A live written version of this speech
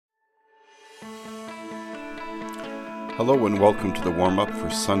Hello and welcome to the warm-up for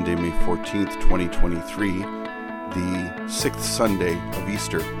Sunday, May 14th, 2023, the sixth Sunday of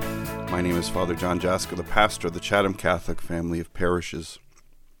Easter. My name is Father John Jaska, the pastor of the Chatham Catholic family of parishes.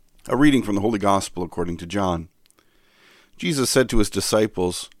 A reading from the Holy Gospel according to John. Jesus said to his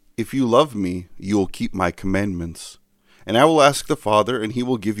disciples, "If you love me, you will keep my commandments. And I will ask the Father, and he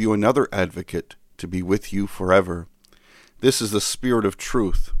will give you another advocate to be with you forever. This is the Spirit of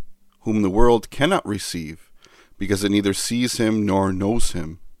truth, whom the world cannot receive, because it neither sees him nor knows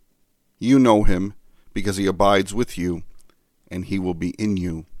him. You know him, because he abides with you, and he will be in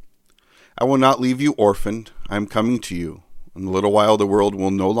you. I will not leave you orphaned. I am coming to you. In a little while the world will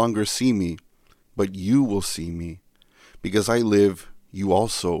no longer see me, but you will see me. Because I live, you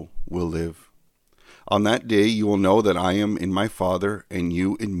also will live. On that day you will know that I am in my Father, and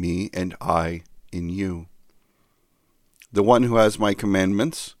you in me, and I in you. The one who has my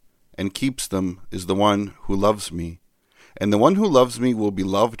commandments and keeps them is the one who loves me. And the one who loves me will be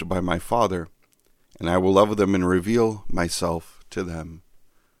loved by my Father, and I will love them and reveal myself to them."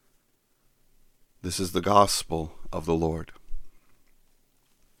 This is the gospel of the Lord.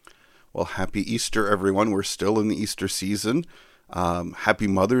 Well, happy Easter, everyone. We're still in the Easter season. Happy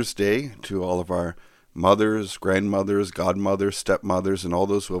Mother's Day to all of our mothers, grandmothers, godmothers, stepmothers, and all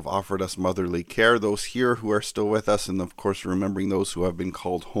those who have offered us motherly care, those here who are still with us, and of course remembering those who have been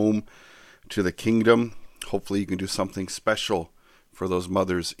called home to the kingdom. Hopefully you can do something special for those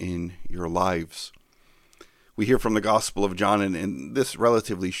mothers in your lives. We hear from the Gospel of John, and in this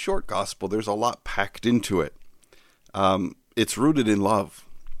relatively short gospel, there's a lot packed into it. It's rooted in love.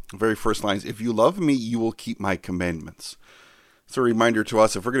 The very first line is, "If you love me, you will keep my commandments." It's a reminder to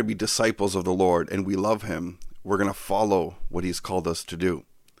us, if we're going to be disciples of the Lord and we love him, we're going to follow what he's called us to do,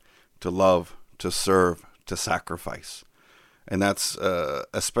 to love, to serve, to sacrifice. And that's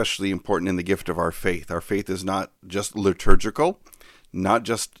especially important in the gift of our faith. Our faith is not just liturgical, not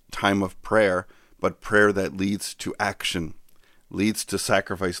just time of prayer, but prayer that leads to action, leads to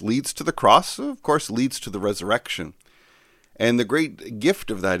sacrifice, leads to the cross, of course, leads to the resurrection. And the great gift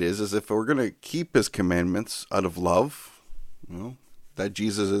of that is if we're going to keep his commandments out of love, that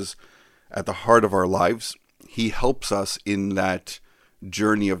Jesus is at the heart of our lives, he helps us in that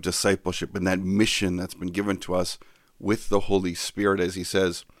journey of discipleship and that mission that's been given to us with the Holy Spirit, as he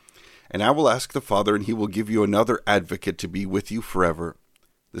says, "And I will ask the Father, and he will give you another advocate to be with you forever.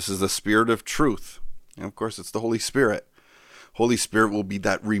 This is the Spirit of truth." And of course, it's the Holy Spirit. Holy Spirit will be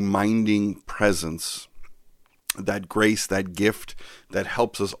that reminding presence, that grace, that gift that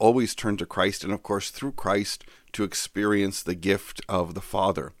helps us always turn to Christ, and of course through Christ to experience the gift of the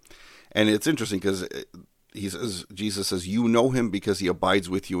Father. And it's interesting because Jesus says, "You know him because he abides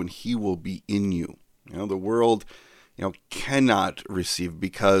with you, and he will be in you." The world, cannot receive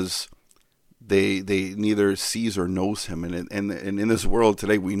because they neither sees or knows him. And in this world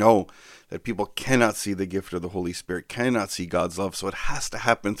today, we know that people cannot see the gift of the Holy Spirit, cannot see God's love. So it has to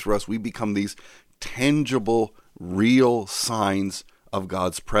happen through us. We become these tangible, real signs of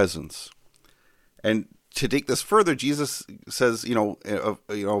God's presence. And to take this further, Jesus says,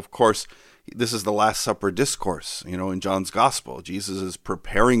 of course, this is the Last Supper discourse, in John's Gospel. Jesus is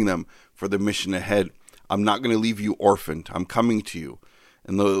preparing them for the mission ahead. "I'm not going to leave you orphaned. I'm coming to you.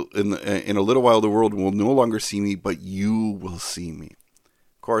 In a little while, the world will no longer see me, but you will see me."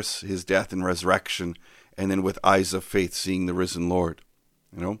 Of course, his death and resurrection, and then with eyes of faith, seeing the risen Lord,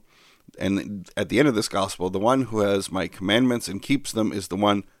 And at the end of this gospel, the one who has my commandments and keeps them is the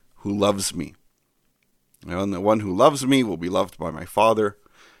one who loves me. And the one who loves me will be loved by my Father,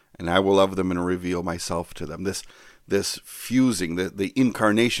 and I will love them and reveal myself to them. This fusing, the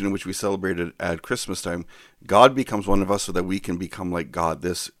incarnation in which we celebrated at Christmas time, God becomes one of us so that we can become like God.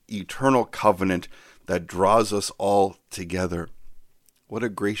 This eternal covenant that draws us all together. What a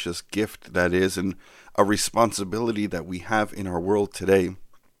gracious gift that is, and a responsibility that we have in our world today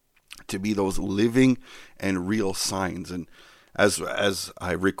to be those living and real signs. And as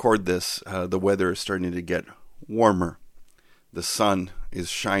I record this, the weather is starting to get warmer. The sun is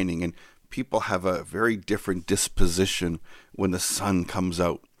shining, and people have a very different disposition when the sun comes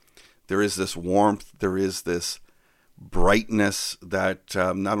out. There is this warmth, there is this brightness that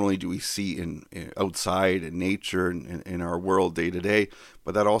not only do we see in outside in nature and in our world day to day,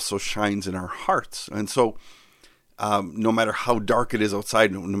 but that also shines in our hearts. And so no matter how dark it is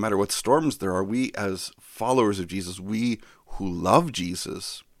outside, no matter what storms there are, we as followers of Jesus, we who love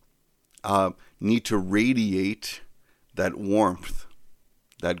Jesus, need to radiate that warmth,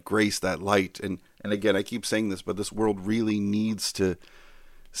 that grace, that light. And again, I keep saying this, but this world really needs to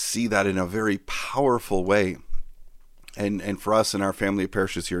see that in a very powerful way. And for us in our family of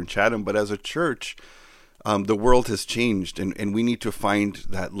parishes here in Chatham, but as a church, The world has changed, and we need to find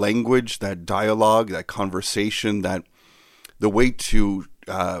that language, that dialogue, that conversation, that the way to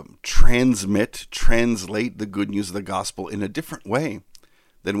translate the good news of the gospel in a different way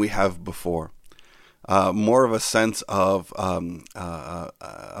than we have before. More of a sense of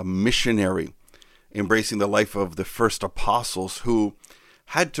a missionary, embracing the life of the first apostles who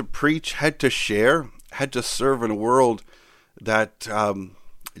had to preach, had to share, had to serve in a world that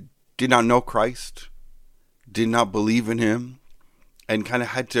did not know Christ, did not believe in him, and kind of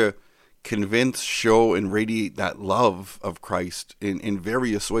had to convince, show, and radiate that love of Christ in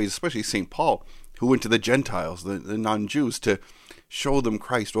various ways, especially St. Paul, who went to the Gentiles, the non-Jews, to show them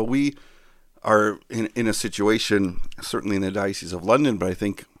Christ. Well, we are in a situation, certainly in the Diocese of London, but I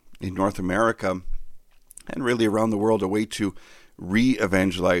think in North America and really around the world, a way to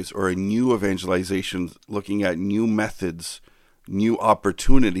re-evangelize, or a new evangelization, looking at new methods, new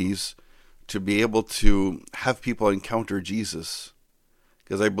opportunities to be able to have people encounter Jesus.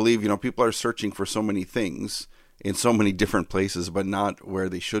 Because I believe, people are searching for so many things in so many different places, but not where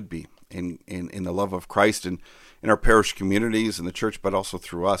they should be, in the love of Christ, and in our parish communities and the church, but also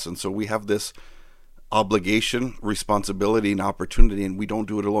through us. And so we have this obligation, responsibility, and opportunity, and we don't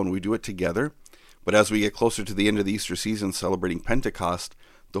do it alone. We do it together. But as we get closer to the end of the Easter season, celebrating Pentecost,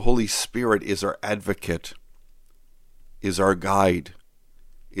 the Holy Spirit is our advocate, is our guide,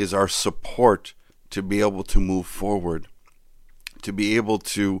 is our support to be able to move forward, to be able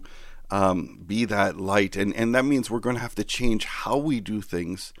to be that light. And that means we're going to have to change how we do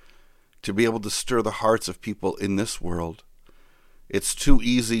things to be able to stir the hearts of people in this world. It's too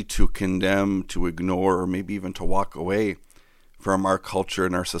easy to condemn, to ignore, or maybe even to walk away from our culture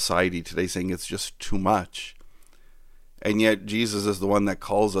and our society today, saying it's just too much. And yet Jesus is the one that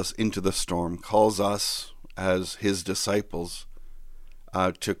calls us into the storm, calls us as his disciples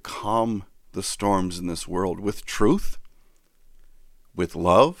to calm the storms in this world with truth, with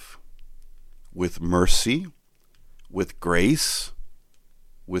love, with mercy, with grace,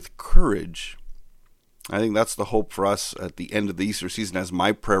 with courage. I think that's the hope for us at the end of the Easter season, as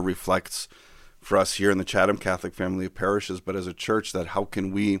my prayer reflects for us here in the Chatham Catholic family of parishes, but as a church, that how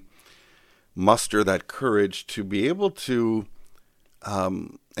can we muster that courage to be able to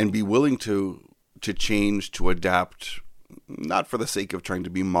and be willing to change, to adapt, not for the sake of trying to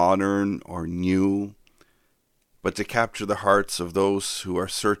be modern or new, but to capture the hearts of those who are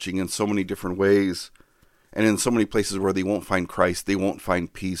searching in so many different ways, and in so many places where they won't find Christ, they won't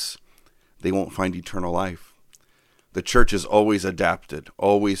find peace, they won't find eternal life. The church has always adapted,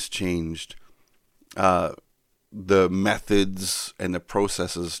 always changed the methods and the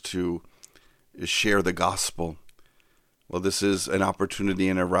processes to share the gospel. Well, this is an opportunity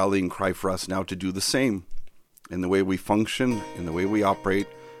and a rallying cry for us now to do the same in the way we function, in the way we operate,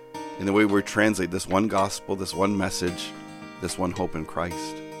 in the way we translate this one gospel, this one message, this one hope in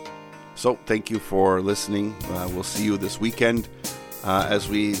Christ. So thank you for listening. We'll see you this weekend as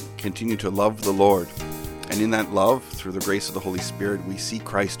we continue to love the Lord. And in that love, through the grace of the Holy Spirit, we see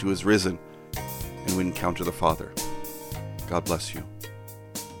Christ who is risen, and we encounter the Father. God bless you.